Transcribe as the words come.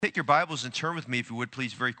Take your Bibles and turn with me, if you would,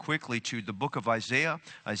 please, very quickly to the book of Isaiah,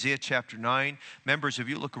 Isaiah chapter 9. Members, if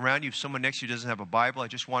you look around you, if someone next to you doesn't have a Bible, I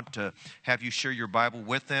just want to have you share your Bible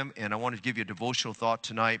with them, and I want to give you a devotional thought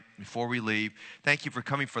tonight before we leave. Thank you for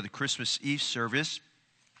coming for the Christmas Eve service.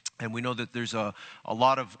 And we know that there's a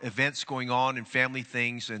lot of events going on and family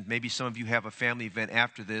things, and maybe some of you have a family event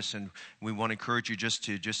after this, and we want to encourage you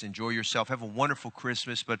to enjoy yourself. Have a wonderful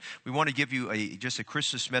Christmas, but we want to give you just a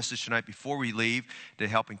Christmas message tonight before we leave to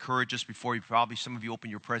help encourage us before some of you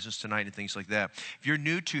open your presents tonight and things like that. If you're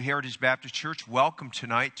new to Heritage Baptist Church, welcome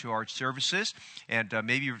tonight to our services, and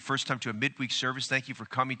maybe your first time to a midweek service. Thank you for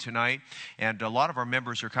coming tonight. And a lot of our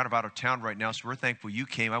members are kind of out of town right now, so we're thankful you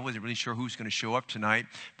came. I wasn't really sure who's going to show up tonight,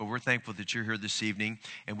 but we're thankful that you're here this evening,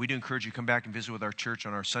 and we do encourage you to come back and visit with our church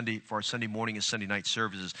on our Sunday morning and Sunday night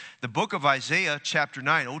services. The book of Isaiah, chapter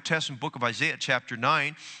 9, Old Testament book of Isaiah, chapter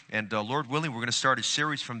 9, and Lord willing, we're going to start a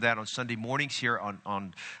series from that on Sunday mornings here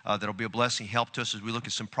on that'll be a blessing, help to us as we look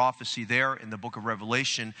at some prophecy there in the book of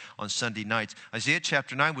Revelation on Sunday nights. Isaiah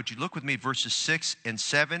chapter 9, would you look with me verses 6 and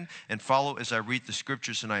 7 and follow as I read the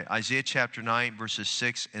scriptures tonight. Isaiah chapter 9, verses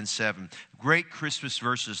 6 and 7. Great Christmas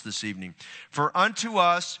verses this evening. For unto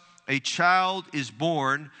us a child is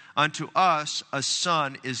born, unto us a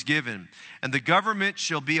son is given, and the government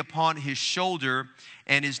shall be upon his shoulder,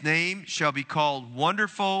 and his name shall be called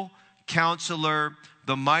Wonderful, Counselor,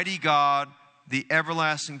 the Mighty God, the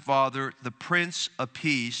Everlasting Father, the Prince of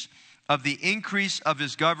Peace. Of the increase of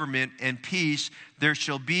his government and peace there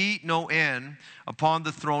shall be no end upon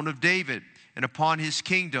the throne of David, and upon his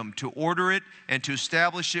kingdom, to order it and to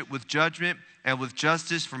establish it with judgment and with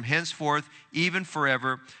justice from henceforth, even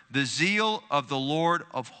forever. The zeal of the Lord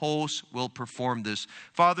of hosts will perform this.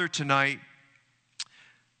 Father, tonight,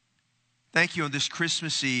 thank you on this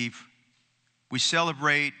Christmas Eve. We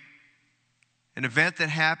celebrate an event that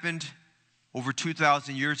happened over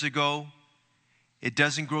 2,000 years ago. It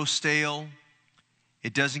doesn't grow stale.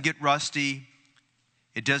 It doesn't get rusty.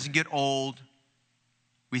 It doesn't get old.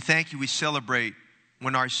 We thank you, we celebrate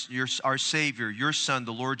when our Savior, your Son,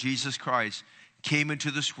 the Lord Jesus Christ, came into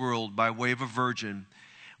this world by way of a virgin.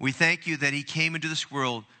 We thank you that he came into this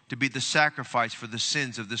world to be the sacrifice for the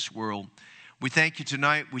sins of this world. We thank you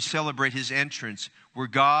tonight, we celebrate his entrance, where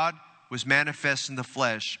God was manifest in the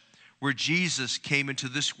flesh, where Jesus came into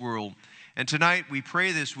this world. And tonight we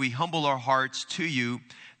pray this, we humble our hearts to you,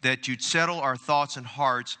 that you'd settle our thoughts and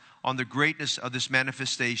hearts on the greatness of this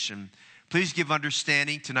manifestation. Please give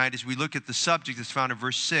understanding tonight as we look at the subject that's found in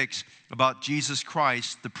verse 6 about Jesus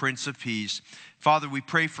Christ, the Prince of Peace. Father, we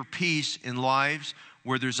pray for peace in lives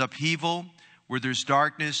where there's upheaval, where there's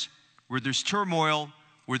darkness, where there's turmoil,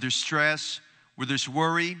 where there's stress, where there's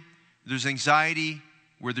worry, there's anxiety,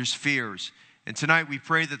 where there's fears. And tonight we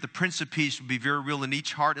pray that the Prince of Peace will be very real in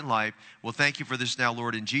each heart and life. Well, thank you for this now,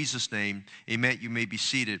 Lord, in Jesus' name. Amen. You may be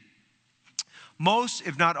seated. Most,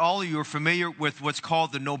 if not all of you, are familiar with what's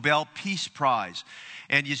called the Nobel Peace Prize.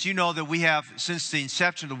 And as you know that we have, since the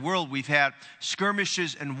inception of the world, we've had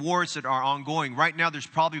skirmishes and wars that are ongoing. Right now there's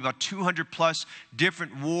probably about 200 plus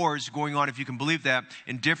different wars going on, if you can believe that,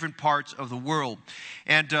 in different parts of the world.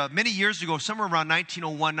 And many years ago, somewhere around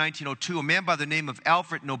 1901, 1902, a man by the name of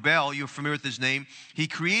Alfred Nobel, you're familiar with his name, he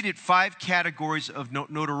created 5 categories of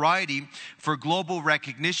notoriety for global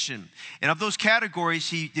recognition. And of those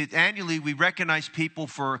categories, annually we recognize people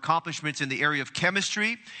for accomplishments in the area of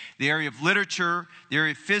chemistry, the area of literature, the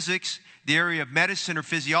area of physics, the area of medicine or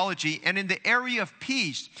physiology, and in the area of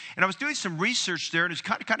peace. And I was doing some research there, and it's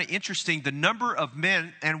kind of interesting, the number of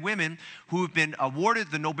men and women who have been awarded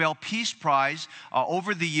the Nobel Peace Prize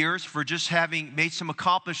over the years for just having made some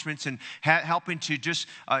accomplishments and helping to just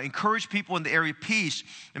encourage people in the area of peace.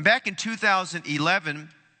 And back in 2011,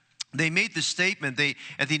 they made this statement,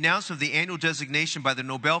 at the announcement of the annual designation by the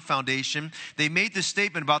Nobel Foundation, they made this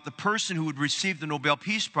statement about the person who would receive the Nobel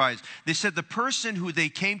Peace Prize. They said the person who they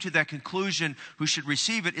came to that conclusion who should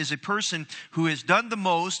receive it is a person who has done the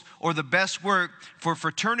most or the best work for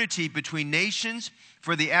fraternity between nations,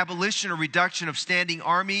 for the abolition or reduction of standing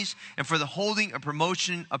armies, and for the holding and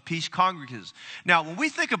promotion of peace congresses. Now, when we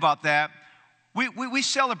think about that, we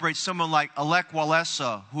celebrate someone like Lech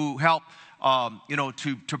Walesa, who helped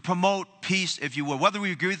to promote peace, if you will, whether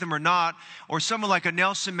we agree with them or not, or someone like a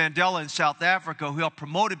Nelson Mandela in South Africa who helped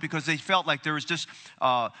promote it because they felt like there was just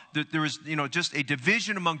just a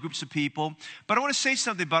division among groups of people. But I want to say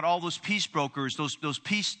something about all those peace brokers, those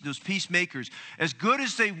peacemakers. As good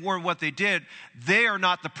as they were what they did, they are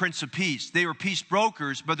not the Prince of Peace. They were peace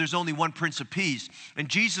brokers, but there's only one Prince of Peace. And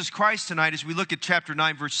Jesus Christ tonight, as we look at chapter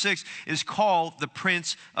 9, verse 6, is called the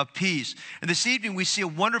Prince of Peace. And this evening we see a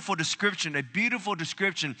wonderful description description, a beautiful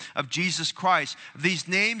description of Jesus Christ. These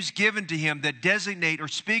names given to him that designate or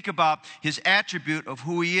speak about his attribute of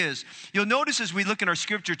who he is. You'll notice as we look in our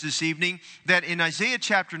scriptures this evening that in Isaiah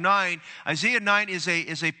chapter 9, Isaiah 9 is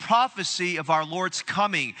a prophecy of our Lord's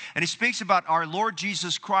coming. And he speaks about our Lord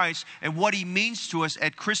Jesus Christ and what he means to us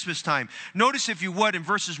at Christmas time. Notice, if you would, in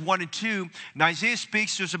verses 1 and 2, Isaiah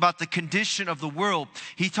speaks to us about the condition of the world.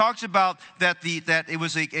 He talks about that it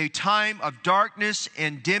was a time of darkness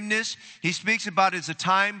and dimness. He speaks about it as a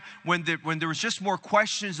time when there was just more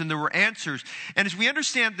questions than there were answers. And as we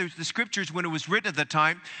understand the scriptures when it was written at the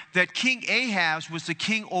time, that King Ahaz was the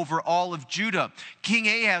king over all of Judah. King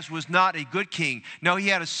Ahaz was not a good king. Now, he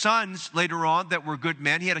had sons later on that were good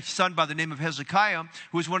men. He had a son by the name of Hezekiah,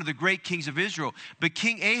 who was one of the great kings of Israel. But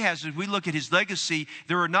King Ahaz, as we look at his legacy,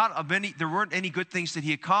 there weren't any good things that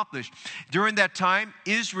he accomplished. During that time,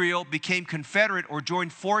 Israel became confederate or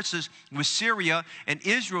joined forces with Syria, and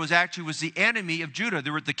Israel was the enemy of Judah.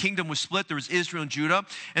 The kingdom was split. There was Israel and Judah.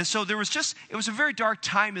 And so it was a very dark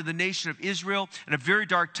time in the nation of Israel and a very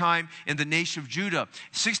dark time in the nation of Judah.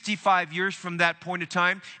 65 years from that point in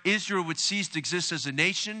time, Israel would cease to exist as a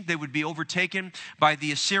nation. They would be overtaken by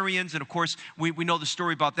the Assyrians. And of course, we know the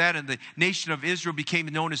story about that. And the nation of Israel became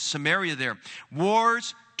known as Samaria there.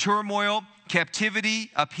 Wars, turmoil,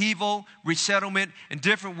 captivity, upheaval, resettlement, and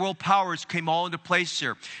different world powers came all into place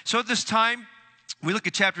here. So at this time, we look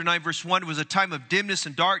at chapter 9, verse 1. It was a time of dimness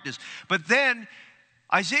and darkness. But then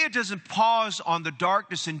Isaiah doesn't pause on the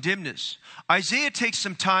darkness and dimness. Isaiah takes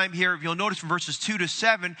some time here, if you'll notice from verses 2 to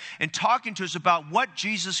 7, and talking to us about what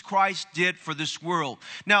Jesus Christ did for this world.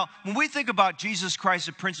 Now, when we think about Jesus Christ,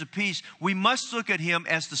 the Prince of Peace, we must look at him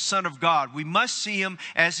as the Son of God. We must see him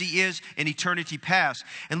as he is in eternity past.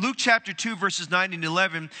 In Luke chapter 2, verses 9 and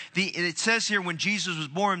 11, it says here when Jesus was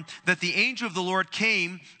born that the angel of the Lord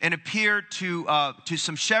came and appeared to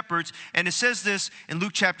some shepherds. And it says this in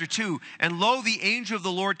Luke chapter 2, "And lo, the angel of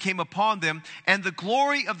the Lord came upon them, and the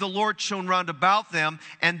glory of the Lord shone round about them,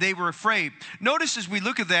 and they were afraid." Notice as we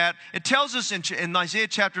look at that, it tells us in Isaiah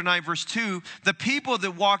chapter 9, verse 2, the people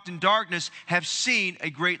that walked in darkness have seen a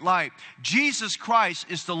great light. Jesus Christ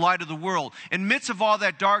is the light of the world. In the midst of all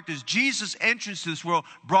that darkness, Jesus' entrance to this world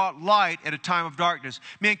brought light at a time of darkness.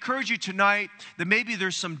 May I encourage you tonight that maybe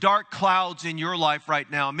there's some dark clouds in your life right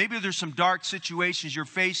now. Maybe there's some dark situations you're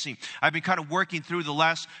facing. I've been kind of working through the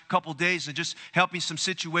last couple days and just helping some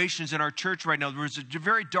situations in our church right now. There was a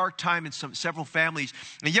very dark time in several families,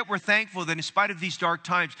 and yet we're thankful that in spite of these dark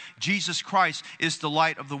times, Jesus Christ is the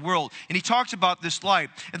light of the world. And he talks about this light.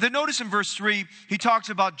 And then notice in verse 3, he talks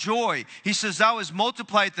about joy. He says, "Thou hast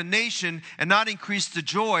multiplied the nation and not increased the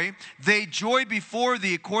joy. They joy before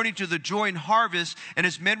thee according to the joy in harvest, and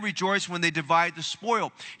as men rejoice when they divide the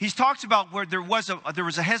spoil." He talks about where there was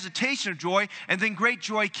a hesitation of joy, and then great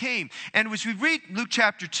joy came. And as we read Luke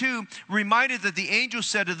chapter 2, we're reminded that the angel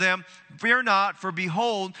said to them, "Fear not, for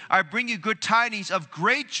behold, I bring you good tidings of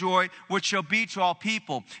great joy, which shall be to all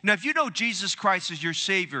people." Now, if you know Jesus Christ as your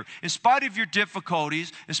Savior, in spite of your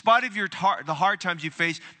difficulties, in spite of the hard times you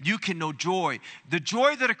face, you can know joy. The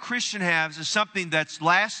joy that a Christian has is something that's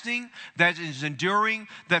lasting, that is enduring,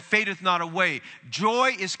 that fadeth not away.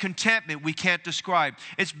 Joy is contentment we can't describe.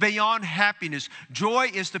 It's beyond happiness.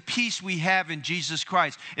 Joy is the peace we have in Jesus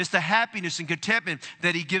Christ. It's the happiness and contentment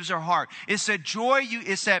that he gives our heart. It's that joy,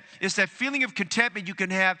 it's that feeling of contentment you can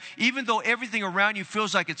have even though everything around you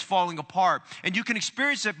feels like it's falling apart. And you can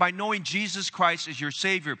experience it by knowing Jesus Christ as your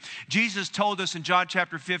Savior. Jesus told us in John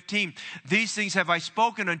chapter 15, "These things have I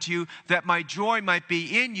spoken unto you, that my joy might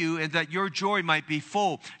be in you and that your joy might be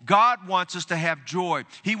full." God wants us to have joy.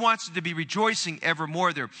 He wants us to be rejoicing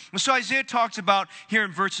evermore there. And so Isaiah talks about here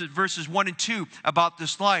in verses 1 and 2 about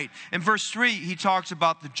this light. In verse 3, he talks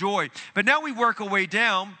about the joy. But now we work our way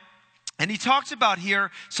down, and he talks about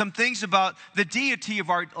here some things about the deity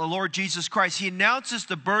of our Lord Jesus Christ. He announces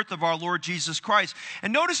the birth of our Lord Jesus Christ.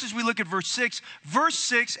 And notice as we look at verse 6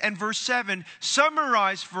 and verse 7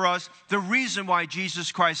 summarize for us the reason why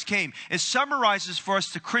Jesus Christ came. It summarizes for us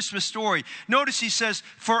the Christmas story. Notice he says,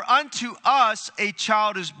 "For unto us a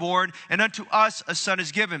child is born, and unto us a son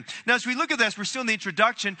is given." Now as we look at this, we're still in the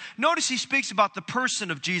introduction. Notice he speaks about the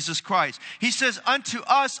person of Jesus Christ. He says, "Unto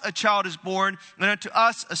us a child is born, and unto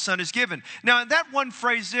us a son is given." given. Now, in that one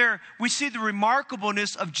phrase there, we see the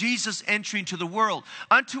remarkableness of Jesus entering to the world.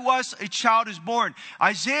 Unto us a child is born.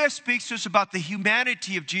 Isaiah speaks to us about the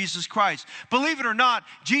humanity of Jesus Christ. Believe it or not,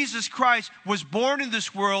 Jesus Christ was born in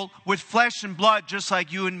this world with flesh and blood, just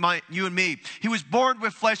like you and me. He was born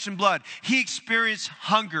with flesh and blood. He experienced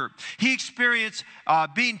hunger. He experienced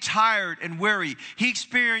being tired and weary. He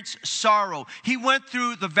experienced sorrow. He went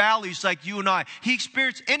through the valleys like you and I. He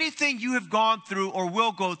experienced anything you have gone through or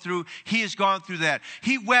will go through. He has gone through that.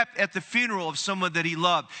 He wept at the funeral of someone that he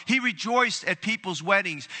loved. He rejoiced at people's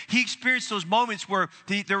weddings. He experienced those moments where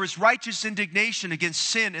there was righteous indignation against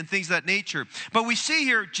sin and things of that nature. But we see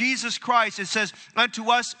here Jesus Christ, it says, unto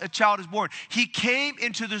us a child is born. He came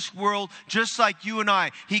into this world just like you and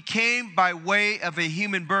I. He came by way of a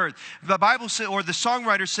human birth. The Bible said, or the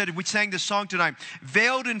songwriter said, we sang this song tonight,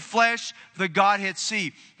 veiled in flesh, the Godhead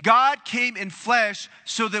see. God came in flesh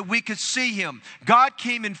so that we could see Him. God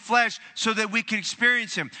came in flesh so that we could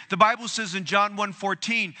experience Him. The Bible says in John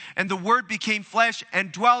 1:14, and the Word became flesh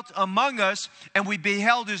and dwelt among us, and we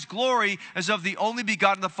beheld His glory as of the only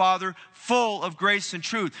begotten of the Father, full of grace and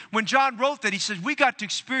truth. When John wrote that, he said, we got to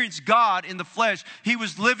experience God in the flesh. He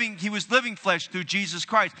was living flesh through Jesus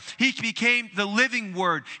Christ. He became the living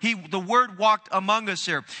Word. The Word walked among us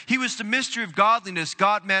here. He was the mystery of godliness,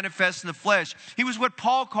 God manifest in the flesh. He was what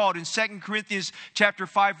Paul called in 2 Corinthians chapter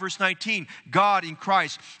 5, verse 19, God in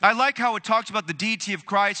Christ. I like how it talks about the deity of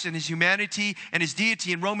Christ and His humanity and His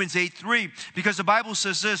deity in Romans 8:3, because the Bible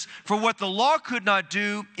says this, for what the law could not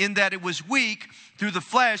do in that it was weak through the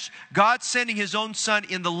flesh, God sending His own Son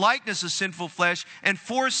in the likeness of sinful flesh and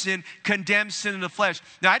for sin, condemned sin in the flesh.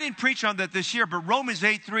 Now, I didn't preach on that this year, but Romans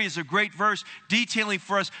 8:3 is a great verse detailing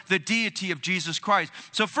for us the deity of Jesus Christ.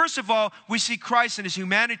 So first of all, we see Christ and His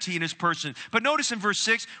humanity in His person. But notice in verse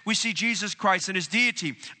 6, we see Jesus Christ and His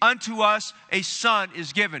deity. Unto us a Son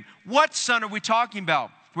is given. What Son are we talking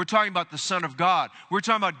about? We're talking about the Son of God. We're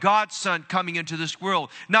talking about God's Son coming into this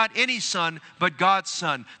world. Not any Son, but God's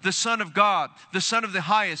Son. The Son of God, the Son of the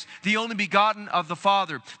highest, the only begotten of the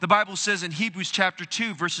Father. The Bible says in Hebrews chapter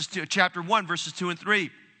 1, verses 2 and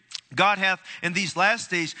 3. God hath in these last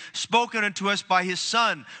days spoken unto us by His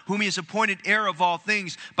Son, whom He has appointed heir of all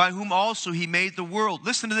things, by whom also He made the world.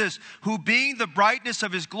 Listen to this. Who being the brightness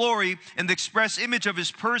of His glory and the express image of His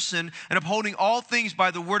person, and upholding all things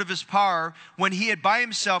by the word of His power, when He had by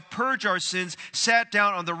Himself purged our sins, sat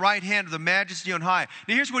down on the right hand of the Majesty on high.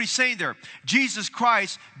 Now here's what He's saying there. Jesus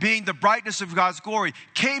Christ, being the brightness of God's glory,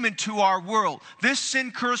 came into our world. This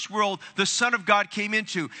sin-cursed world, the Son of God came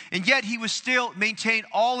into. And yet He was still maintained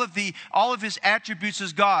all of His attributes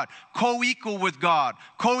as God, co-equal with God,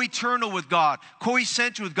 co-eternal with God,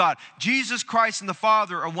 co-essential with God. Jesus Christ and the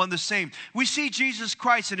Father are one the same. We see Jesus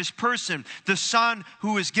Christ in His person, the Son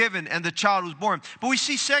who is given and the child who was born. But we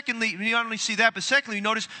see secondly, we not only see that, but secondly,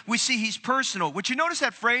 notice we see He's personal. Would you notice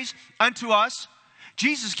that phrase, unto us?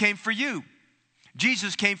 Jesus came for you.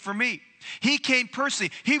 Jesus came for me. He came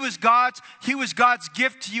personally. He was God's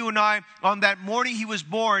gift to you and I on that morning He was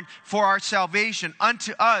born for our salvation.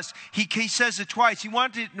 Unto us. He says it twice. He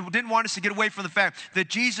didn't want us to get away from the fact that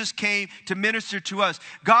Jesus came to minister to us.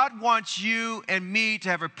 God wants you and me to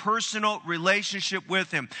have a personal relationship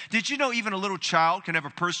with Him. Did you know even a little child can have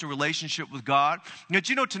a personal relationship with God? Did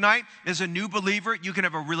you know tonight, as a new believer, you can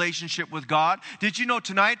have a relationship with God? Did you know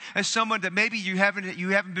tonight, as someone that maybe you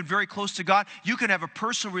haven't been very close to God, you can have a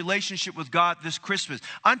personal relationship with God this Christmas?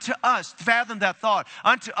 Unto us, fathom that thought.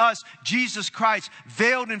 Unto us, Jesus Christ,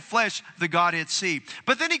 veiled in flesh, the Godhead see.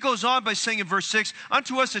 But then He goes on by saying in verse 6,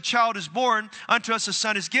 unto us a child is born, unto us a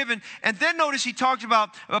Son is given. And then notice He talked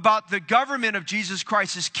about the government of Jesus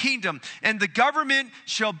Christ, His kingdom. And the government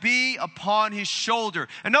shall be upon His shoulder.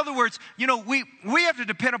 In other words, we have to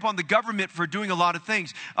depend upon the government for doing a lot of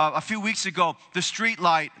things. A few weeks ago, the street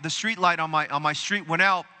light on my street went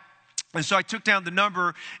out. And so I took down the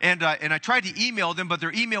number and I tried to email them, but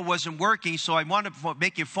their email wasn't working. So I wanted to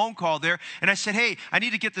make a phone call there. And I said, hey, I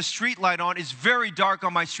need to get the street light on. It's very dark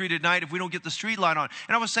on my street at night if we don't get the street light on.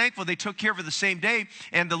 And I was thankful they took care of it the same day.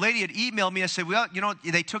 And the lady had emailed me. I said, well,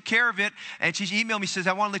 they took care of it. And she emailed me, says,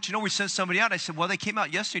 I want to let you know we sent somebody out. I said, well, they came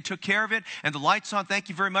out yesterday, took care of it. And the light's on. Thank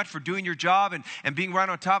you very much for doing your job and being right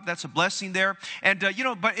on top. That's a blessing there. And,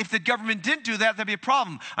 but if the government didn't do that, that'd be a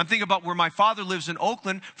problem. I'm thinking about where my father lives in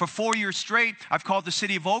Oakland. For 4 years straight, I've called the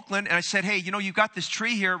city of Oakland and I said, hey, you've got this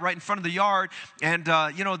tree here right in front of the yard, and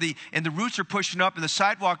the roots are pushing up and the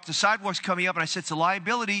sidewalk's coming up, and I said, it's a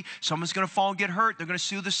liability. Someone's going to fall and get hurt. They're going to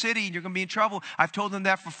sue the city and you're going to be in trouble. I've told them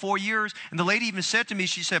that for 4 years. And the lady even said to me,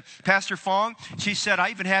 she said, Pastor Fong, she said, I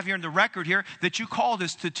even have here in the record here that you called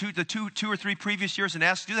us to two or three previous years and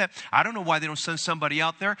asked to do that. I don't know why they don't send somebody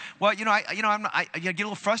out there. Well, I get a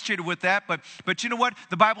little frustrated with that, but you know what?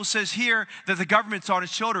 The Bible says here that the government's on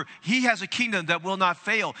his shoulder. He has a kingdom that will not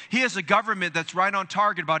fail. He has a government that's right on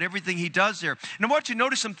target about everything he does there. And I want you to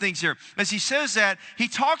notice some things here. As he says that, he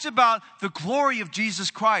talks about the glory of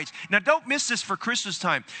Jesus Christ. Now, don't miss this for Christmas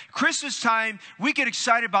time. Christmas time, we get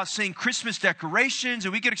excited about seeing Christmas decorations,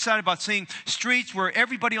 and we get excited about seeing streets where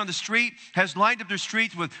everybody on the street has lined up their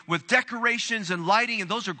streets with decorations and lighting, and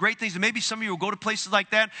those are great things. And maybe some of you will go to places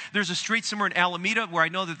like that. There's a street somewhere in Alameda where I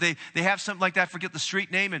know that they have something like that. I forget the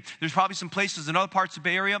street name, and there's probably some places in other parts of the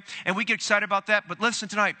Bay Area, and we get excited about that. But listen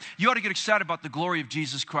tonight, you ought to get excited about the glory of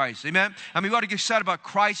Jesus Christ. Amen? I mean, we ought to get excited about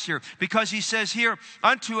Christ here, because he says here,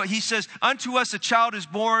 unto us a child is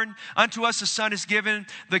born, unto us a son is given,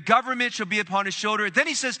 the government shall be upon his shoulder. Then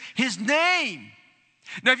he says, his name.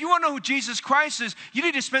 Now, if you want to know who Jesus Christ is, you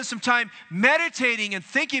need to spend some time meditating and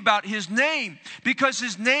thinking about his name, because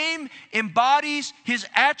his name embodies his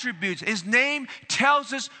attributes. His name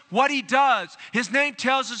tells us what he does. His name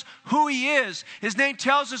tells us who he is. His name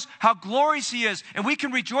tells us how glorious he is, and we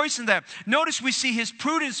can rejoice in that. Notice we see his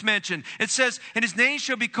prudence mentioned. It says, and his name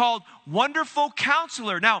shall be called Wonderful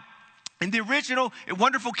Counselor. Now, in the original,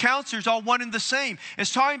 Wonderful Counselor is all one and the same.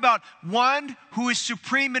 It's talking about one who is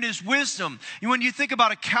supreme in his wisdom. When you think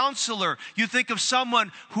about a counselor, you think of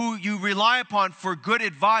someone who you rely upon for good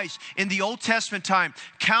advice. In the Old Testament time,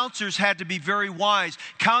 counselors had to be very wise.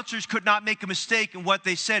 Counselors could not make a mistake in what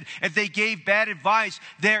they said. If they gave bad advice,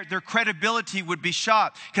 their credibility would be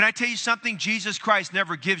shot. Can I tell you something? Jesus Christ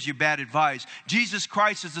never gives you bad advice. Jesus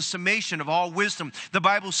Christ is the summation of all wisdom. The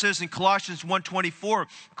Bible says in Colossians 1:24,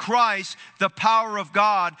 Christ, the power of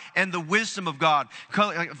God and the wisdom of God.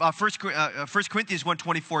 1 Corinthians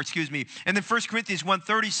 1:24, And then 1 Corinthians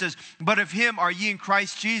 1:30 says, but of him are ye in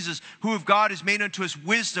Christ Jesus, who of God is made unto us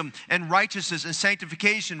wisdom and righteousness and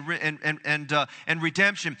sanctification and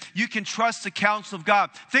redemption. You can trust the counsel of God.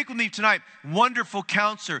 Think with me tonight, Wonderful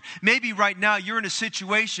Counselor. Maybe right now you're in a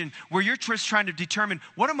situation where you're just trying to determine,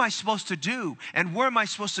 what am I supposed to do? And where am I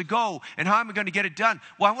supposed to go? And how am I going to get it done?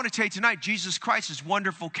 Well, I want to tell you tonight, Jesus Christ is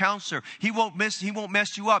Wonderful Counselor. He won't mess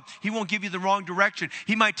you up. He won't give you the wrong direction.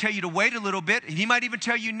 He might tell you to wait a little bit, and he might even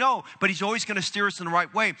tell you no, but he's always going to steer us in the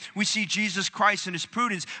right way. We see Jesus Christ in his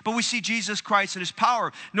prudence, but we see Jesus Christ in his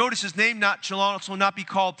power. Notice his name shall also not be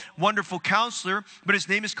called Wonderful Counselor, but his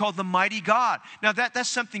name is called the Mighty God. Now that's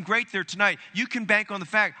something great there tonight. You can bank on the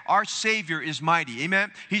fact our Savior is mighty.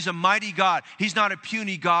 Amen? He's a mighty God. He's not a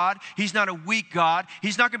puny God. He's not a weak God.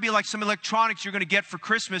 He's not going to be like some electronics you're going to get for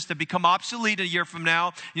Christmas that become obsolete a year from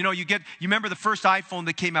now. You remember the first iPhone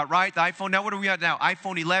that came out, right? The iPhone. Now what are we at now?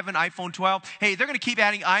 iPhone 11, iPhone 12. Hey, they're going to keep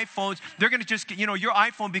adding iPhones. They're going to just, your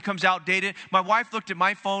iPhone becomes outdated. My wife looked at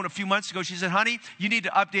my phone a few months ago. She said, honey, you need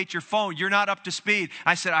to update your phone. You're not up to speed.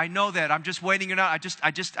 I said, I know that. I'm just waiting it out.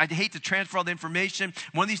 I hate to transfer all the information.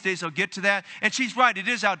 One of these days I'll get to that. And she's right. It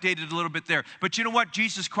is outdated a little bit there. But you know what?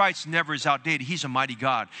 Jesus Christ never is outdated. He's a mighty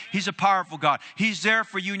God. He's a powerful God. He's there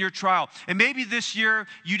for you in your trial. And maybe this year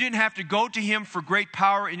you didn't have to go to him for great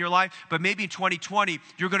power in your life, but maybe in 2020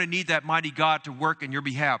 you're going to need that mighty God to work in your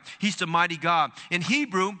behalf. He's the mighty God. In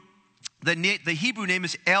Hebrew, the Hebrew name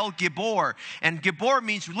is El Gibor, and Gibor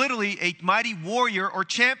means literally a mighty warrior or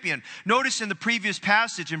champion. Notice in the previous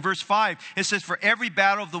passage in verse 5, it says, for every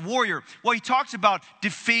battle of the warrior. Well, he talks about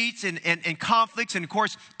defeats and conflicts, and of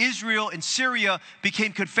course, Israel and Syria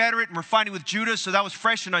became confederate and were fighting with Judah, so that was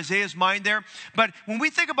fresh in Isaiah's mind there. But when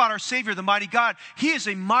we think about our Savior, the mighty God, he is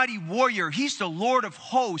a mighty warrior. He's the Lord of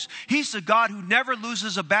hosts. He's the God who never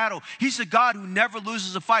loses a battle. He's the God who never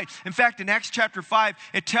loses a fight. In fact, in Acts chapter 5,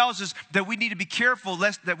 it tells us that we need to be careful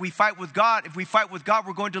lest that we fight with God. If we fight with God,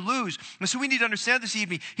 we're going to lose. And so we need to understand this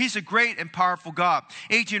evening, he's a great and powerful God.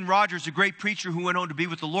 Adrian Rogers, a great preacher who went on to be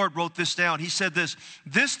with the Lord, wrote this down. He said this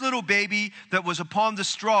little baby that was upon the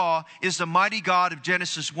straw is the mighty God of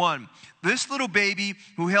Genesis 1. This little baby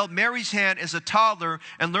who held Mary's hand as a toddler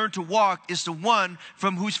and learned to walk is the one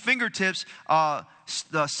from whose fingertips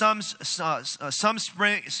suns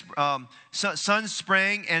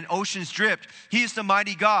sprang and oceans dripped. He is the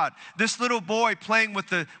mighty God. This little boy playing with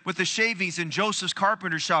the shavings in Joseph's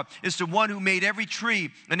carpenter shop is the one who made every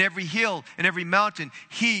tree and every hill and every mountain.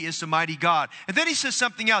 He is the mighty God. And then he says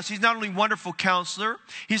something else. He's not only wonderful counselor,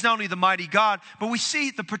 he's not only the mighty God, but we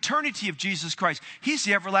see the paternity of Jesus Christ. He's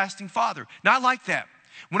the everlasting Father. Now I like that.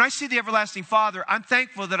 When I see the everlasting Father, I'm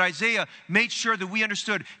thankful that Isaiah made sure that we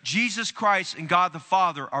understood Jesus Christ and God the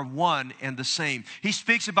Father are one and the same. He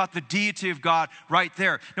speaks about the deity of God right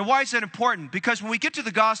there. Now, why is that important? Because when we get to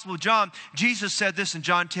the Gospel of John, Jesus said this in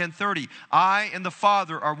John 10:30, I and the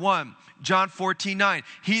Father are one. John 14:9,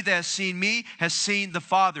 he that has seen me has seen the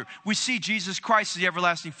Father. We see Jesus Christ as the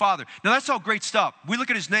everlasting Father. Now that's all great stuff. We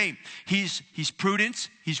look at his name. He's prudence.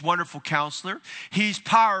 He's wonderful counselor. He's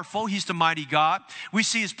powerful. He's the mighty God. We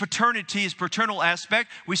see his paternity, his paternal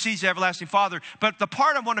aspect. We see his everlasting Father. But the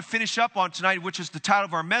part I want to finish up on tonight, which is the title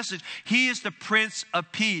of our message, he is the Prince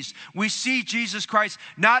of Peace. We see Jesus Christ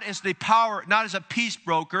not as the power, not as a peace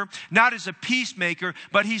broker, not as a peacemaker,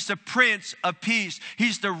 but he's the Prince of Peace.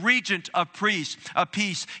 He's the regent of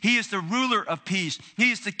peace. He is the ruler of peace.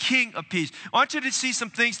 He is the King of peace. I want you to see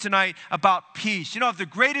some things tonight about peace. You know, if the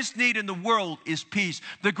greatest need in the world is peace,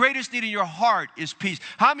 the greatest need in your heart is peace.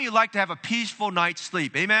 How many of you like to have a peaceful night's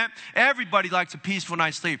sleep? Amen? Everybody likes a peaceful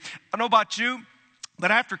night's sleep. I don't know about you,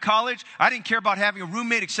 but after college, I didn't care about having a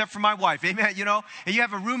roommate except for my wife. Amen, you know? And you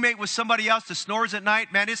have a roommate with somebody else that snores at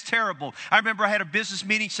night, man, it's terrible. I remember I had a business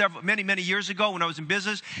meeting many years ago when I was in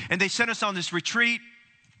business, and they sent us on this retreat.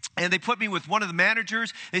 And they put me with one of the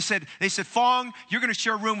managers. They said, Fong, you're going to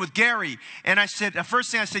share a room with Gary. And I said, the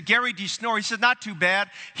first thing I said, Gary, do you snore? He said, not too bad.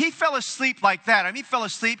 He fell asleep like that. I mean, he fell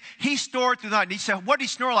asleep. He snored through the night. And he said, what did he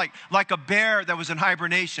snore like? Like a bear that was in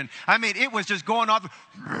hibernation. I mean, it was just going off.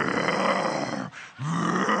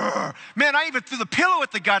 Man, I even threw the pillow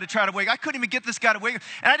at the guy to try to wake. I couldn't even get this guy to wake.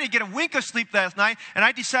 And I didn't get a wink of sleep last night. And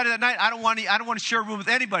I decided that night I don't want to share a room with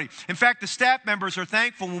anybody. In fact, the staff members are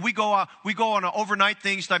thankful when we go on overnight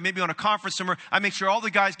things, like maybe on a conference somewhere. I make sure all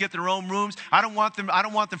the guys get their own rooms. I don't want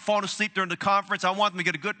them falling asleep during the conference. I want them to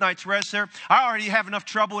get a good night's rest there. I already have enough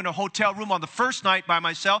trouble in a hotel room on the first night by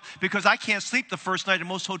myself because I can't sleep the first night in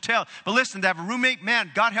most hotels. But listen, to have a roommate,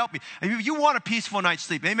 man, God help me. You want a peaceful night's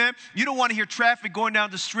sleep, amen? You don't want to hear traffic going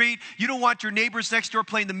down the street. You don't want your neighbors next door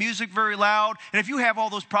playing the music very loud. And if you have all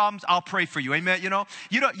those problems, I'll pray for you, amen? You know,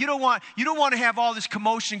 you don't want to have all this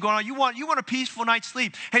commotion going on. You want a peaceful night's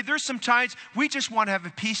sleep. Hey, there's some times we just want to have a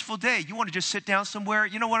peaceful day. You want to just sit down somewhere.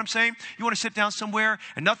 You know what I'm saying? You want to sit down somewhere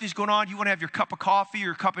and nothing's going on. You want to have your cup of coffee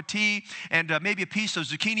or a cup of tea and maybe a piece of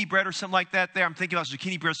zucchini bread or something like that there. I'm thinking about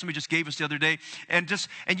zucchini bread somebody just gave us the other day. And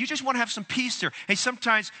you just want to have some peace there. Hey,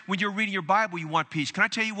 sometimes when you're reading your Bible, you want peace. Can I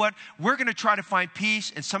tell you what? We're going to try to find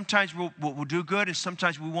peace, and sometimes we'll do good and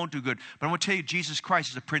sometimes we won't do good. But I want to tell you, Jesus Christ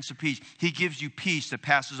is the Prince of Peace. He gives you peace that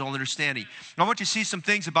passes all understanding. I want you to see some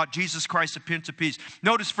things about Jesus Christ, the Prince of Peace.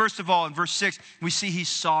 Notice, first of all, in verse 6, we see he's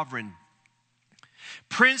sovereign.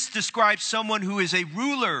 Prince describes someone who is a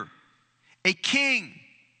ruler, a king.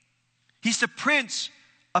 He's the Prince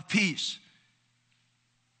of Peace.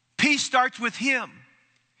 Peace starts with him.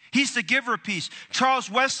 He's the giver of peace.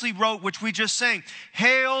 Charles Wesley wrote, which we just sang,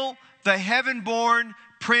 "Hail the heaven-born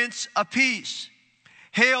Prince of Peace.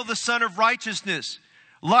 Hail the Son of Righteousness.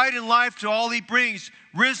 Light and life to all he brings,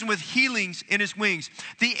 risen with healings in his wings."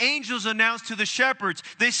 The angels announced to the shepherds,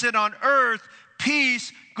 they said, on earth,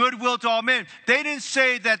 peace, goodwill to all men. They didn't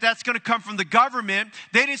say that that's going to come from the government.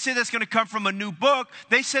 They didn't say that's going to come from a new book.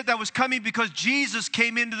 They said that was coming because Jesus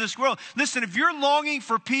came into this world. Listen, if you're longing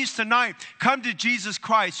for peace tonight, come to Jesus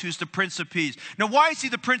Christ, who's the Prince of Peace. Now, why is he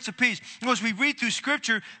the Prince of Peace? Well, as we read through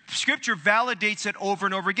Scripture validates it over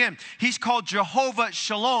and over again. He's called Jehovah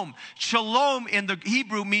Shalom. Shalom in the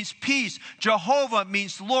Hebrew means peace. Jehovah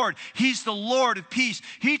means Lord. He's the Lord of peace.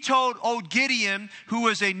 He told old Gideon, who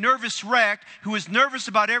was a nervous wreck, who was nervous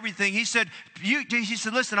about everything, he said,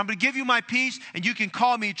 listen, I'm going to give you my peace and you can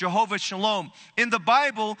call me Jehovah Shalom. In the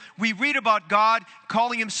Bible, we read about God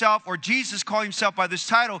calling himself, or Jesus calling himself by this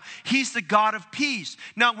title, he's the God of peace.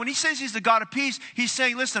 Now, when he says he's the God of peace, he's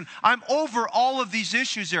saying, listen, I'm over all of these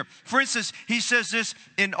issues here. For instance, he says this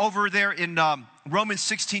over there in Romans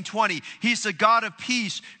 16:20, he's the God of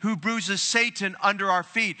peace who bruises Satan under our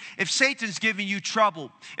feet. If Satan's giving you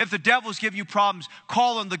trouble, if the devil's giving you problems,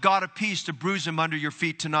 call on the God of peace to bruise him under your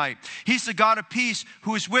feet tonight. He's the God of peace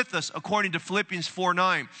who is with us, according to Philippians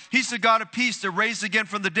 4:9. He's the God of peace that raised again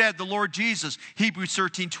from the dead the Lord Jesus, Hebrews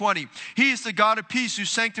 13:20. He is the God of peace who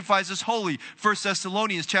sanctifies us wholly, 1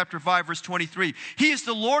 Thessalonians chapter 5, verse 23. He is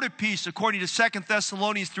the Lord of peace, according to 2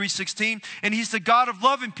 Thessalonians 3:16. And he's the God of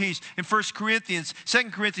love and peace in 1 Corinthians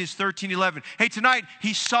Corinthians 13:11. Hey, tonight,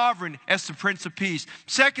 he's sovereign as the Prince of Peace.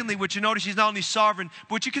 Secondly, would you notice he's not only sovereign,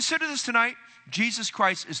 but would you consider this tonight? Jesus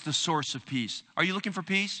Christ is the source of peace. Are you looking for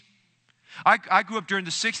peace? I grew up during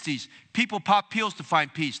the 60s. People popped pills to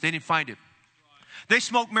find peace. They didn't find it. They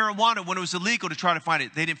smoked marijuana when it was illegal to try to find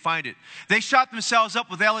it. They didn't find it. They shot themselves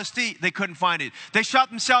up with LSD. They couldn't find it. They shot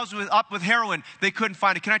themselves up with heroin. They couldn't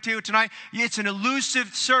find it. Can I tell you tonight? It's an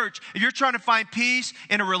elusive search. If you're trying to find peace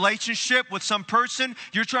in a relationship with some person,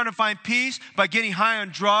 you're trying to find peace by getting high on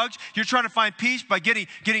drugs. You're trying to find peace by getting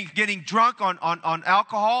drunk on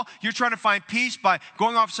alcohol. You're trying to find peace by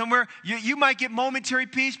going off somewhere. You might get momentary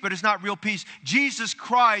peace, but it's not real peace. Jesus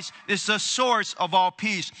Christ is the source of all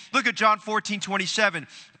peace. Look at John 14:27.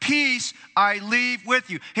 Peace I leave with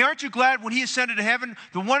you. Hey, aren't you glad when he ascended to heaven,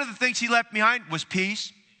 one of the things he left behind was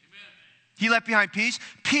peace? Amen. He left behind peace.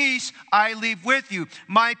 Peace I leave with you.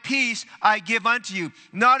 My peace I give unto you.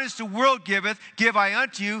 Not as the world giveth, give I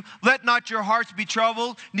unto you. Let not your hearts be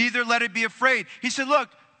troubled, neither let it be afraid. He said, look,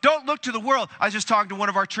 don't look to the world. I was just talking to one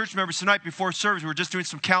of our church members tonight before service. We were just doing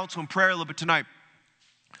some counsel and prayer a little bit tonight.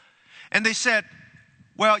 And they said,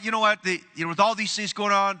 well, you know what? With all these things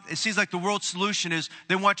going on, it seems like the world's solution is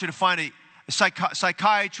they want you to find a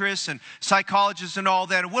psychiatrist and psychologist and all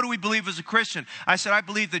that. And what do we believe as a Christian? I said, I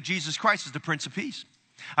believe that Jesus Christ is the Prince of Peace.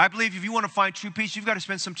 I believe if you want to find true peace, you've got to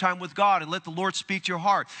spend some time with God and let the Lord speak to your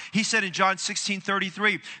heart. He said in John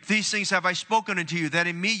 16:33, these things have I spoken unto you, that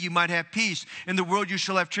in me you might have peace. In the world you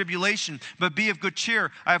shall have tribulation, but be of good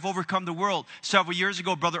cheer. I have overcome the world. Several years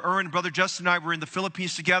ago, Brother Erwin and Brother Justin and I were in the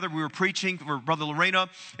Philippines together. We were preaching for Brother Lorena.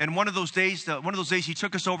 And one of those days he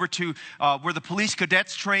took us over to where the police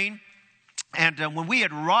cadets train. And when we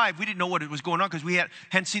had arrived, we didn't know what was going on because we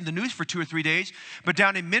hadn't seen the news for 2 or 3 days. But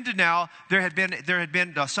down in Mindanao, there had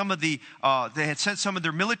been some of the they had sent some of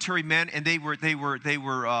their military men, and they were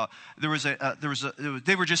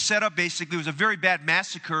just set up basically. It was a very bad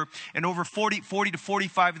massacre, and over 40 to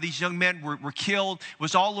 45 of these young men were killed. It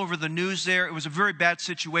was all over the news there. It was a very bad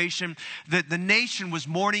situation. The nation was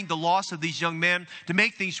mourning the loss of these young men. To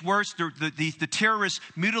make things worse, the terrorists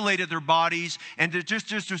mutilated their bodies, and just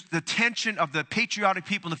the tension of the patriotic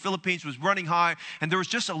people in the Philippines was running high, and there was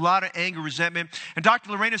just a lot of anger, resentment. And Dr.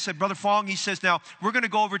 Lorena said, Brother Fong, he says, now, we're going to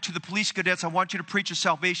go over to the police cadets. I want you to preach a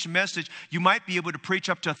salvation message. You might be able to preach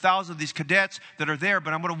up to 1,000 of these cadets that are there,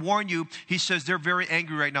 but I'm going to warn you, he says, they're very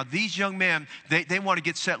angry right now. These young men, they want to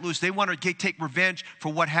get set loose. They want to take revenge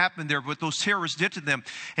for what happened there, what those terrorists did to them.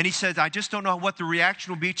 And he said, I just don't know what the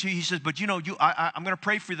reaction will be to you. He says, but I'm going to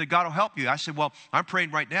pray for you that God will help you. I said, well, I'm praying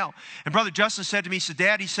right now. And Brother Justin said to me, he said,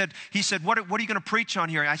 Dad, he said, what are you going to preach on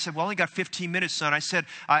here? And I said, well, I only got 15 minutes, son. I said,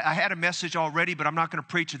 I had a message already, but I'm not going to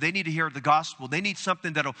preach it. They need to hear the gospel. They need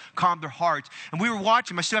something that'll calm their hearts. And we were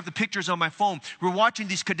watching. I still have the pictures on my phone. We were watching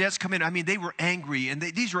these cadets come in. I mean, they were angry. And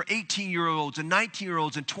these were 18-year-olds and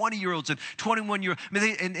 19-year-olds and 20-year-olds and 21-year-olds. I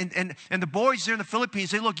mean, and the boys there in the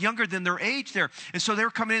Philippines, they look younger than their age there. And so they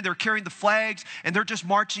were coming in. They're carrying the flags, and they're just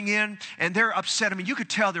marching in, and they're upset. I mean, you could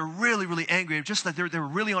tell they're really, really angry. Just like they were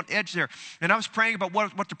really on edge there. And I was praying about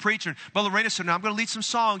what to preach. And Brother Lorena said, now I'm going to lead some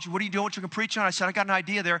songs. What are you doing? What you can preach on? I said, I got an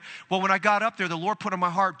idea there. Well, when I got up there, the Lord put on my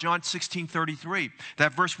heart John 16:33.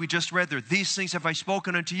 That verse we just read there. These things have I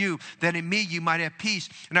spoken unto you, that in me you might have peace.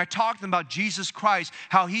 And I talked about Jesus Christ,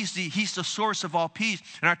 how He's the source of all peace.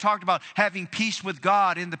 And I talked about having peace with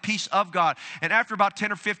God and the peace of God. And after about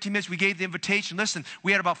 10 or 15 minutes, we gave the invitation. Listen,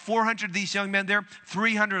 we had about 400 of these young men there.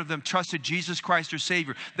 300 of them trusted Jesus Christ, their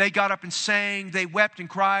Savior. They got up and sang. They wept and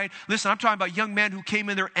cried. Listen, I'm talking about young men who came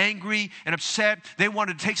in there angry and upset. They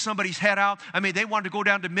wanted to take somebody's head out. I mean, they wanted to go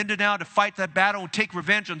down to Mindanao to fight that battle and take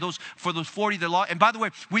revenge on those 40 that lost. And by the way,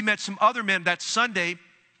 we met some other men that Sunday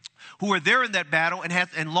who were there in that battle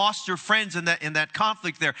and lost their friends in that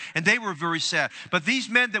conflict there. And they were very sad. But these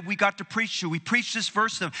men that we got to preach to, we preached this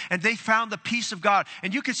verse to them, and they found the peace of God.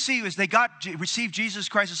 And you could see as they received Jesus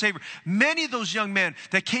Christ as Savior, many of those young men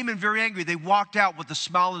that came in very angry, they walked out with a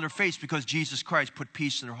smile on their face because Jesus Christ put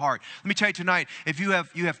peace in their heart. Let me tell you tonight, if you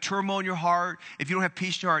have turmoil in your heart, if you don't have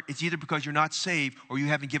peace in your heart, it's either because you're not saved or you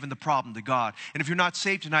haven't given the problem to God. And if you're not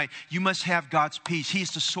saved tonight, you must have God's peace.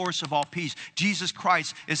 He's the source of all peace. Jesus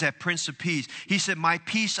Christ is that Prince of Peace. He said, my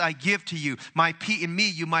peace I give to you. In me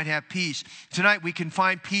you might have peace. Tonight we can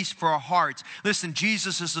find peace for our hearts. Listen,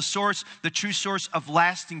 Jesus is the source, the true source of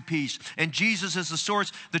lasting peace. And Jesus is the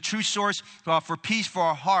source, the true source for peace for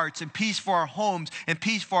our hearts and peace for our homes and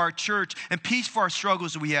peace for our church and peace for our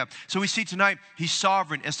struggles that we have. So we see tonight, He's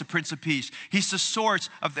sovereign as the Prince of Peace. He's the source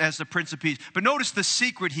as the Prince of Peace. But notice the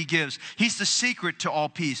secret He gives. He's the secret to all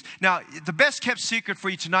peace. Now, the best kept secret for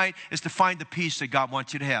you tonight is to find the peace that God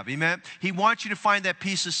wants you to have. have. Amen? He wants you to find that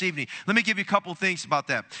peace this evening. Let me give you a couple of things about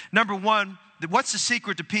that. Number one, what's the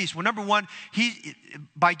secret to peace? Well, number one,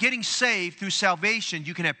 by getting saved through salvation,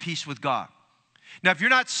 you can have peace with God. Now, if you're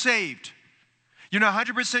not saved, you're not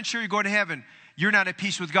 100% sure you're going to heaven, you're not at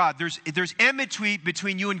peace with God. There's enmity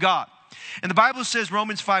between you and God. And the Bible says,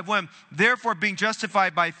 Romans 5:1, therefore being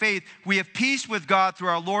justified by faith, we have peace with God through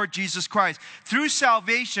our Lord Jesus Christ. Through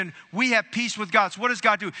salvation, we have peace with God. So what does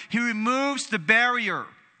God do? He removes the barrier.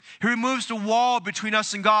 He removes the wall between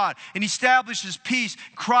us and God and establishes peace.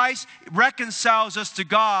 Christ reconciles us to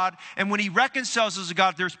God, and when He reconciles us to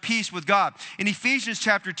God, there's peace with God. In Ephesians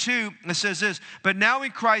chapter 2, it says this, but now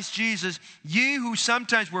in Christ Jesus, ye who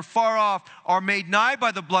sometimes were far off are made nigh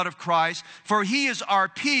by the blood of Christ, for He is our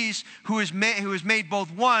peace, who has made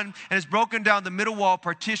both one and has broken down the middle wall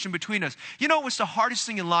partition between us. You know what's the hardest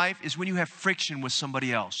thing in life is when you have friction with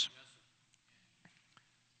somebody else.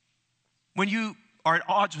 When you are at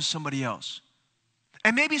odds with somebody else.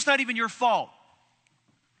 And maybe it's not even your fault.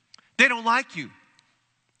 They don't like you.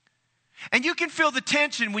 And you can feel the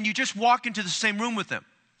tension when you just walk into the same room with them.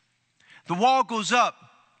 The wall goes up.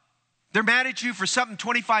 They're mad at you for something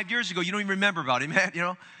 25 years ago you don't even remember about, amen, you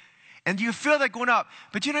know? And you feel that going up.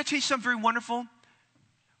 But you know, I tell you something very wonderful?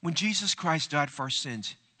 When Jesus Christ died for our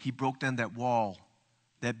sins, He broke down that wall,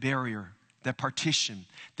 that barrier, that partition,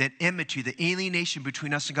 that enmity, the alienation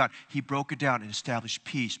between us and God. He broke it down and established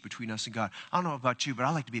peace between us and God. I don't know about you, but I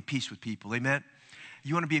like to be at peace with people. Amen?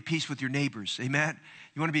 You want to be at peace with your neighbors. Amen?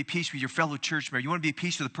 You want to be at peace with your fellow church member. You want to be at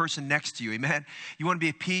peace with the person next to you. Amen? You want to be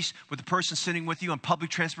at peace with the person sitting with you on public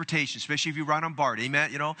transportation, especially if you ride on BART.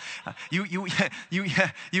 Amen? You know, you want to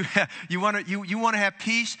have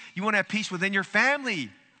peace. You want to have peace within your family.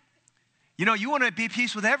 You know, you want to be at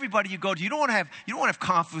peace with everybody you go to. You don't want to have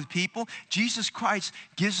conflict with people. Jesus Christ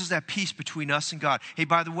gives us that peace between us and God. Hey,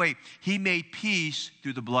 by the way, He made peace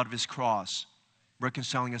through the blood of His cross,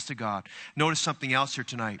 reconciling us to God. Notice something else here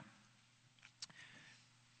tonight.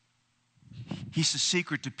 He's the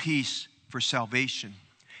secret to peace for salvation.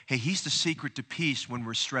 Hey, He's the secret to peace when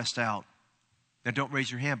we're stressed out. Now, don't raise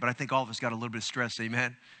your hand, but I think all of us got a little bit of stress,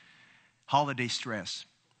 amen? Holiday stress.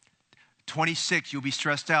 26, you'll be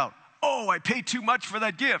stressed out. Oh, I paid too much for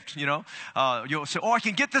that gift, you know. You'll say, oh, I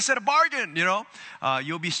can get this at a bargain, you know.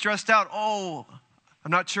 You'll be stressed out. Oh, I'm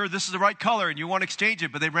not sure this is the right color, and you want to exchange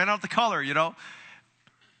it, but they ran out the color, you know.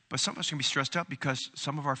 But some of us are going to be stressed out because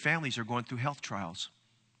some of our families are going through health trials.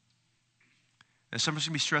 And some of us are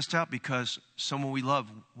going to be stressed out because someone we love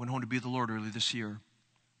went home to be with the Lord earlier this year.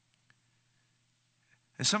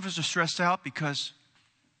 And some of us are stressed out because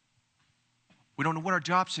we don't know what our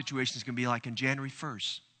job situation is going to be like on January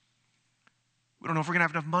 1st. We don't know if we're going to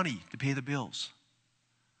have enough money to pay the bills.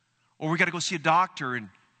 Or we got to go see a doctor, and,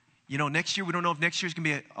 you know, next year, we don't know if next year's going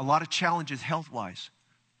to be a lot of challenges health-wise.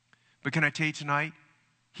 But can I tell you tonight,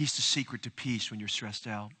 He's the secret to peace when you're stressed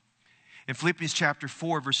out. In Philippians chapter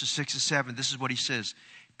 4, verses 6 and 7, this is what he says.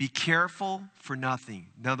 Be careful for nothing.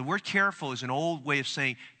 Now, the word careful is an old way of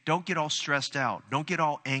saying don't get all stressed out. Don't get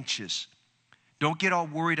all anxious. Don't get all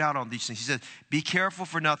worried out on these things. He says, be careful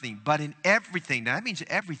for nothing, but in everything. Now, that means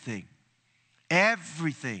everything.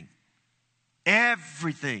 Everything.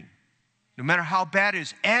 Everything. No matter how bad it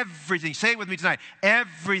is, everything. Say it with me tonight.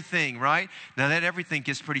 Everything, right? Now that everything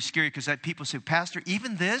gets pretty scary because that people say, Pastor,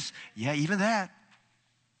 even this? Yeah, even that.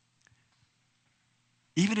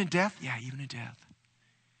 Even in death? Yeah, even in death.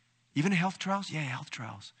 Even in health trials? Yeah, health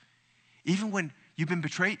trials. Even when you've been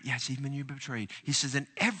betrayed? Yes, even when you've been betrayed. He says, in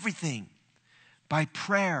everything, by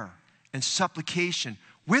prayer and supplication,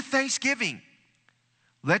 with thanksgiving,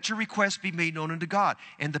 let your requests be made known unto God.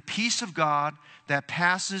 And the peace of God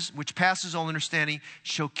which passes all understanding,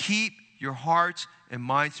 shall keep your hearts and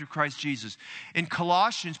minds through Christ Jesus. In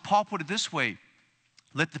Colossians, Paul put it this way,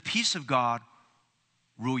 let the peace of God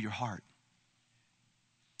rule your heart.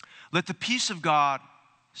 Let the peace of God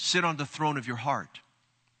sit on the throne of your heart.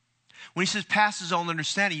 When he says passes all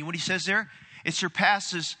understanding, what he says there, it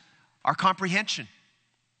surpasses our comprehension.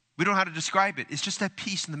 We don't know how to describe it. It's just that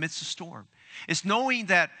peace in the midst of storm. It's knowing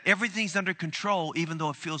that everything's under control, even though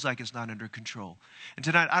it feels like it's not under control. And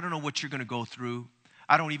tonight, I don't know what you're going to go through.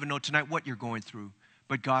 I don't even know tonight what you're going through,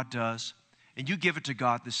 but God does. And you give it to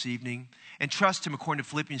God this evening and trust Him according to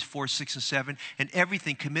Philippians 4, 6, and 7. And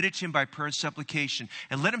everything committed to Him by prayer and supplication.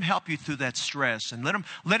 And let Him help you through that stress. And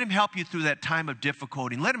let Him help you through that time of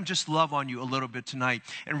difficulty. And let Him just love on you a little bit tonight.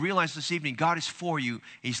 And realize this evening, God is for you.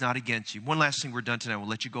 He's not against you. One last thing, we're done tonight. We'll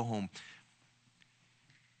let you go home.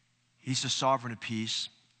 He's the sovereign of peace.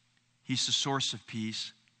 He's the source of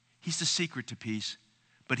peace. He's the secret to peace.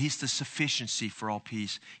 but He's the sufficiency for all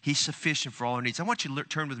peace. He's sufficient for all our needs. I want you to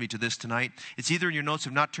turn with me to this tonight. It's either in your notes.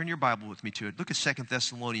 If not, turn your Bible with me to it. Look at 2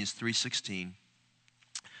 Thessalonians 3:16.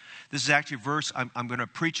 This is actually a verse I'm going to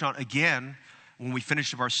preach on again when we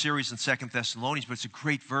finish our series in 2 Thessalonians, but it's a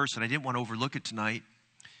great verse, and I didn't want to overlook it tonight.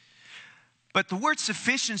 But the word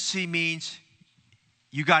sufficiency means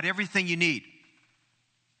you got everything you need.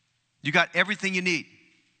 You got everything you need.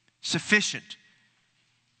 Sufficient.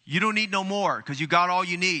 You don't need no more because you got all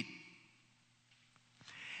you need.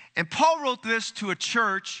 And Paul wrote this to a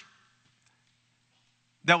church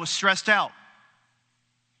that was stressed out.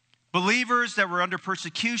 Believers that were under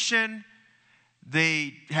persecution.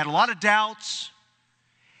 They had a lot of doubts.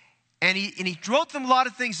 And he wrote them a lot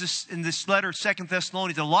of things in this letter, 2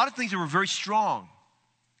 Thessalonians, a lot of things that were very strong.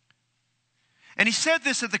 And he said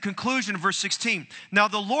this at the conclusion of verse 16. Now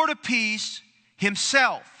the Lord of peace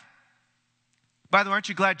Himself. By the way, aren't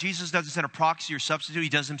you glad Jesus doesn't send a proxy or substitute? He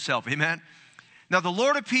does Himself. Amen? Now the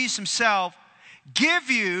Lord of peace Himself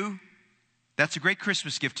give you, that's a great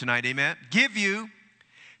Christmas gift tonight, amen? Give you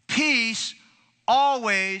peace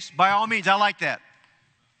always by all means. I like that.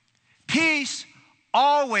 Peace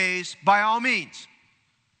always by all means.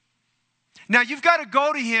 Now you've got to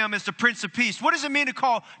go to Him as the Prince of Peace. What does it mean to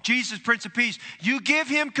call Jesus Prince of Peace? You give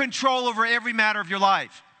Him control over every matter of your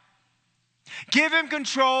life. Give Him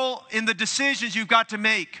control in the decisions you've got to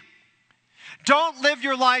make. Don't live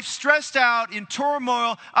your life stressed out, in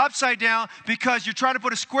turmoil, upside down, because you're trying to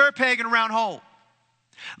put a square peg in a round hole.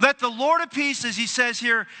 Let the Lord of peace, as He says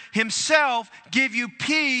here, Himself give you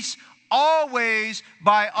peace always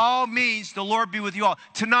by all means. The Lord be with you all.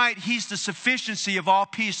 Tonight, He's the sufficiency of all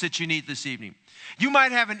peace that you need this evening. You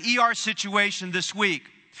might have an ER situation this week.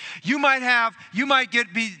 You might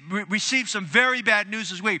receive some very bad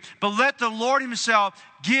news this week. But let the Lord Himself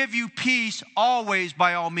give you peace always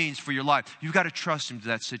by all means for your life. You've got to trust Him to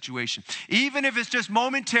that situation. Even if it's just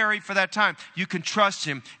momentary for that time, you can trust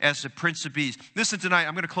Him as the Prince of Peace. Listen tonight,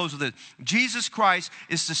 I'm going to close with this. Jesus Christ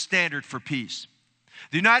is the standard for peace.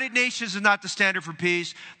 The United Nations is not the standard for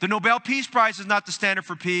peace. The Nobel Peace Prize is not the standard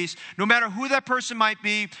for peace. No matter who that person might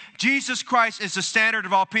be, Jesus Christ is the standard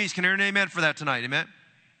of all peace. Can I hear an amen for that tonight? Amen?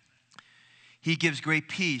 He gives great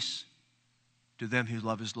peace to them who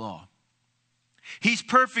love His law. He's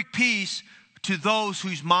perfect peace to those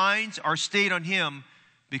whose minds are stayed on Him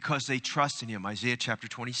because they trust in Him. Isaiah chapter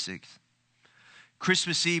 26.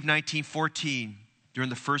 Christmas Eve 1914,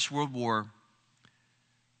 during the First World War,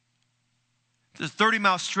 there's a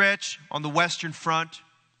 30-mile stretch on the Western Front,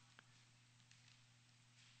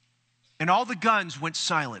 and all the guns went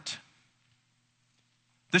silent.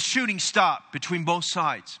 The shooting stopped between both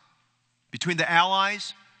sides, between the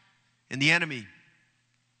Allies and the enemy.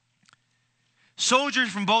 Soldiers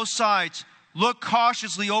from both sides looked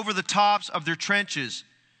cautiously over the tops of their trenches.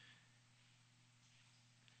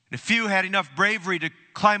 And a few had enough bravery to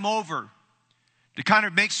climb over, to kind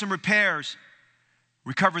of make some repairs,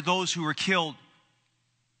 recover those who were killed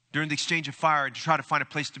during the exchange of fire, and to try to find a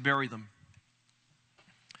place to bury them.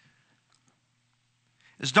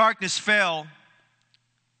 As darkness fell,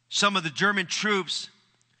 some of the German troops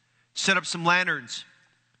set up some lanterns,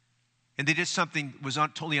 and they did something that was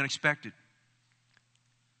totally unexpected.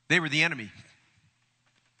 They were the enemy.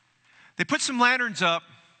 They put some lanterns up,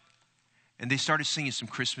 and they started singing some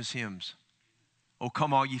Christmas hymns. Oh,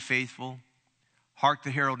 come all ye faithful, hark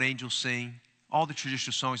the herald angels sing, all the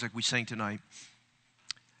traditional songs like we sang tonight.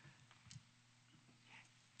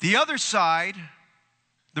 The other side,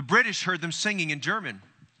 the British heard them singing in German.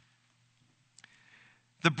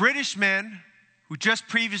 The British men who just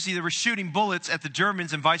previously they were shooting bullets at the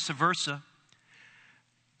Germans and vice versa,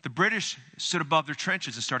 the British stood above their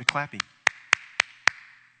trenches and started clapping.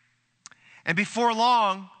 And before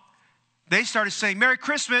long, they started saying, Merry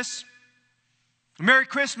Christmas, Merry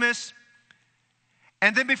Christmas.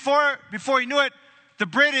 And then before you knew it, the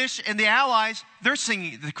British and the Allies, they're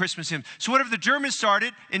singing the Christmas hymn. So whatever the Germans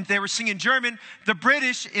started, and they were singing German, the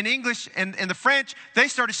British in English and the French, they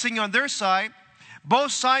started singing on their side.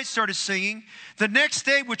 Both sides started singing. The next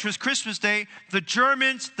day, which was Christmas Day, the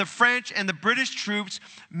Germans, the French, and the British troops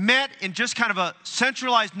met in just kind of a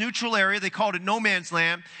centralized neutral area. They called it no man's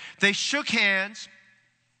land. They shook hands.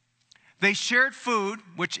 They shared food,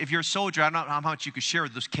 which if you're a soldier, I don't know how much you could share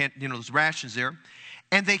with those rations there.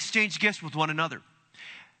 And they exchanged gifts with one another.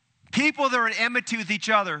 People that were in enmity with each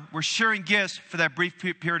other were sharing gifts for that brief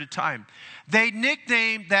period of time. They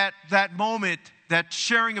nicknamed that moment, that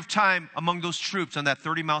sharing of time among those troops on that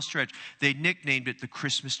 30-mile stretch, they nicknamed it the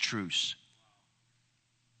Christmas Truce.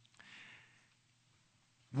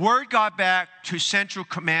 Word got back to central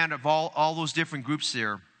command of all those different groups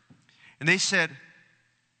there. And they said,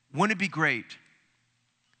 Wouldn't it be great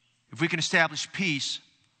if we can establish peace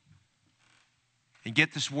and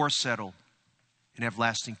get this war settled and have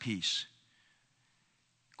lasting peace?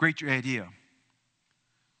 Great idea.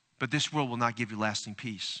 But this world will not give you lasting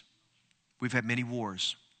peace. We've had many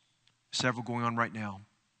wars, several going on right now.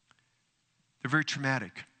 They're very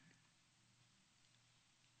traumatic.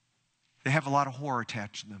 They have a lot of horror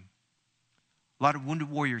attached to them. A lot of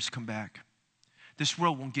wounded warriors come back. This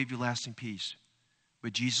world won't give you lasting peace.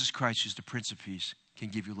 But Jesus Christ, who's the Prince of Peace, can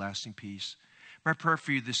give you lasting peace. My prayer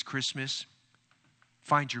for you this Christmas,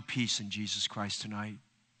 find your peace in Jesus Christ tonight.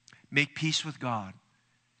 Make peace with God.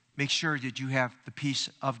 Make sure that you have the peace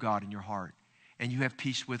of God in your heart. And you have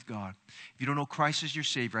peace with God. If you don't know Christ as your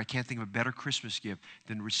Savior, I can't think of a better Christmas gift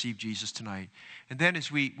than to receive Jesus tonight. And then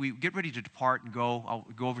as we get ready to depart and go, I'll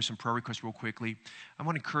go over some prayer requests real quickly. I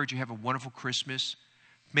want to encourage you to have a wonderful Christmas.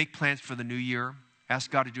 Make plans for the new year. Ask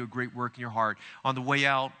God to do a great work in your heart. On the way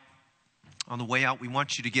out, we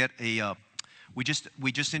want you to get a, we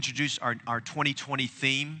just introduced our 2020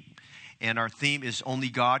 theme. And our theme is Only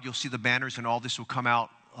God. You'll see the banners and all this will come out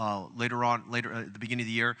later at the beginning of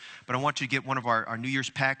the year. But I want you to get one of our New Year's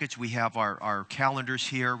packets. We have our calendars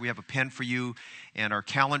here. We have a pen for you and our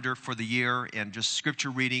calendar for the year and just scripture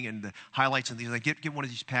reading and the highlights and things like that. Get one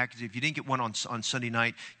of these packets. If you didn't get one on Sunday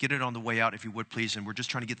night, get it on the way out if you would, please. And we're just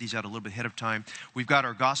trying to get these out a little bit ahead of time. We've got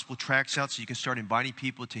our gospel tracts out so you can start inviting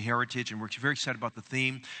people to Heritage. And we're very excited about the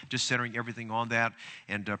theme, just centering everything on that.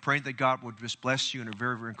 And praying that God would just bless you in a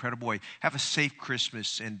very, very incredible way. Have a safe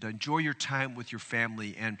Christmas and enjoy your time with your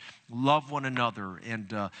family and love one another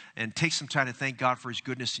and take some time to thank God for His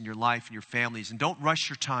goodness in your life and your families. And don't rush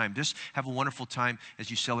your time. Just have a wonderful time as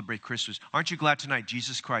you celebrate Christmas. Aren't you glad tonight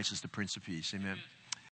Jesus Christ is the Prince of Peace? Amen.